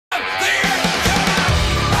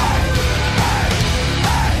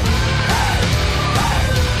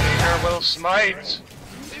smite!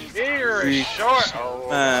 You're a short! Oh,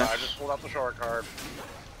 I just pulled out the short card.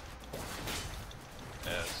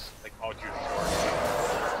 Yes, they called you short.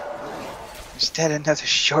 Is that another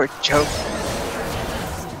short joke?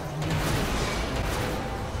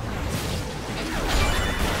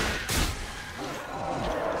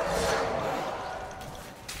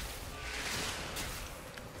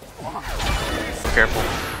 Careful.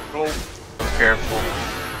 Go. Careful.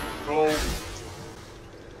 Go.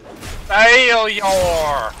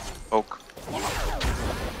 Failure! Poke.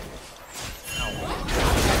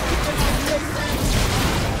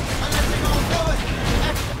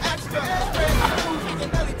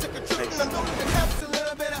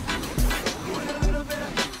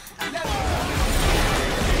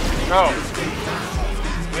 Go.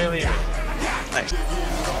 Really? Nice.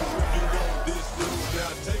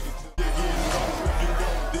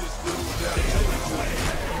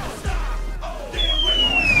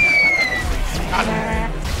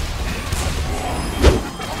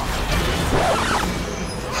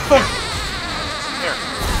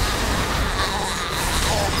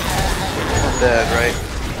 Dead, right?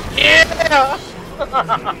 Yeah!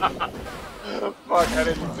 Fuck, I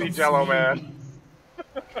didn't see Jello Man.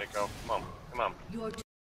 Okay, go. Come on. Come on.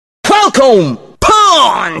 Falcon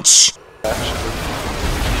Punch!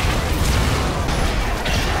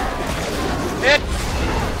 Hit!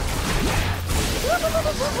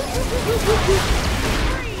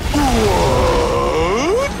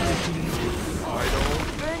 I don't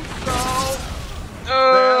think so.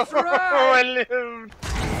 That's right. I lived.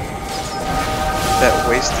 That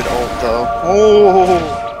wasted ult though.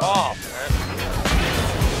 Oh! Oh, man.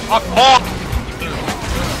 Fuck off!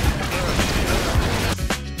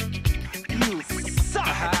 You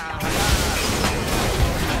suck!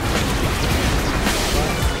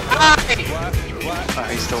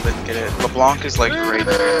 He still didn't get it. LeBlanc is like great.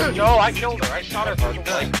 No, I killed her. I shot her for the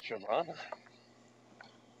light, Siobhan.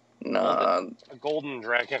 Nah, A golden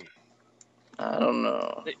dragon. I don't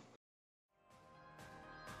know.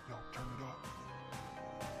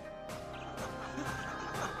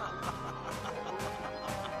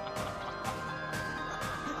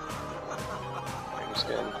 I'm just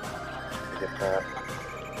kidding. I get that.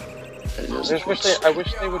 I wish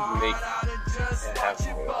they would make it have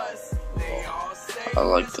more. I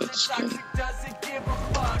like that skin.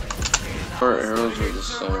 Our arrows are the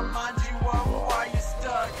same.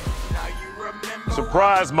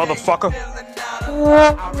 Surprise, motherfucker!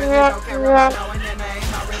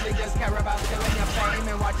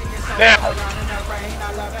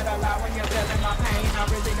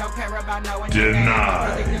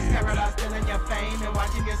 Denied.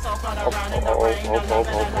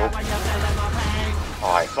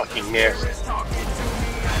 Oh, I fucking missed.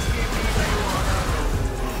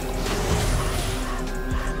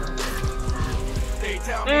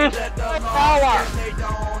 Power!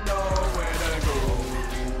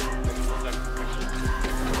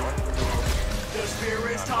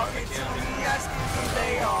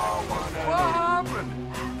 What happened?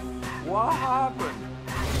 What happened?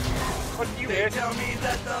 What do you hit? Help!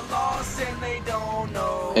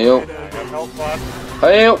 No fun.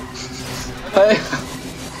 Help!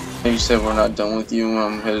 Help! You said we're not done with you.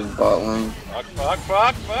 I'm headed bot lane.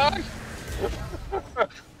 Fuck!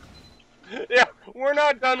 Yeah, we're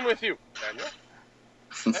not done with you, Daniel.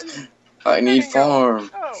 I need farm.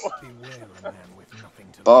 Oh.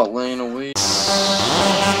 Bot lane away.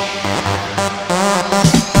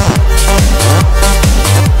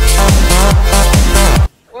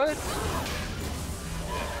 What?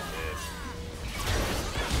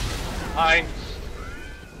 Fine.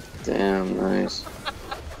 Damn, nice.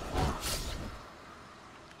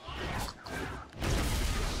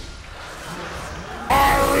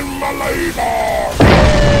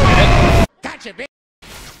 Gotcha, bitch!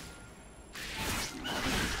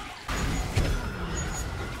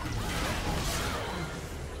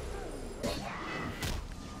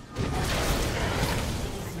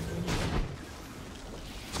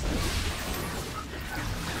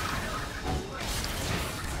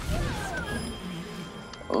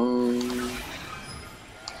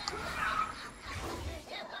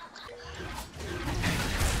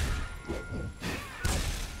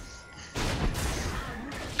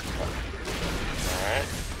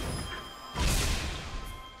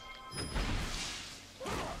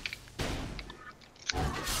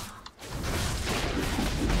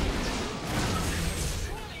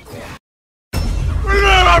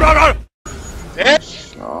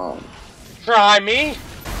 Bitch! Oh. Try me!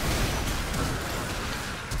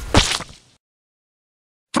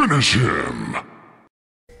 Finish him!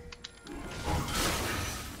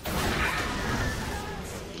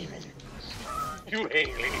 You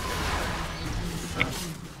Haley.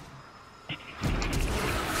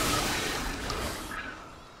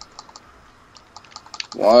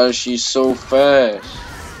 Why is she so fast?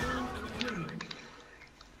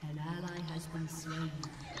 An ally has been slain.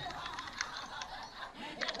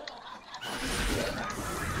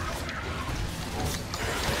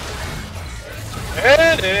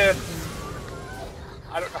 It is.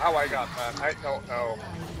 I don't know how I got that. I don't know.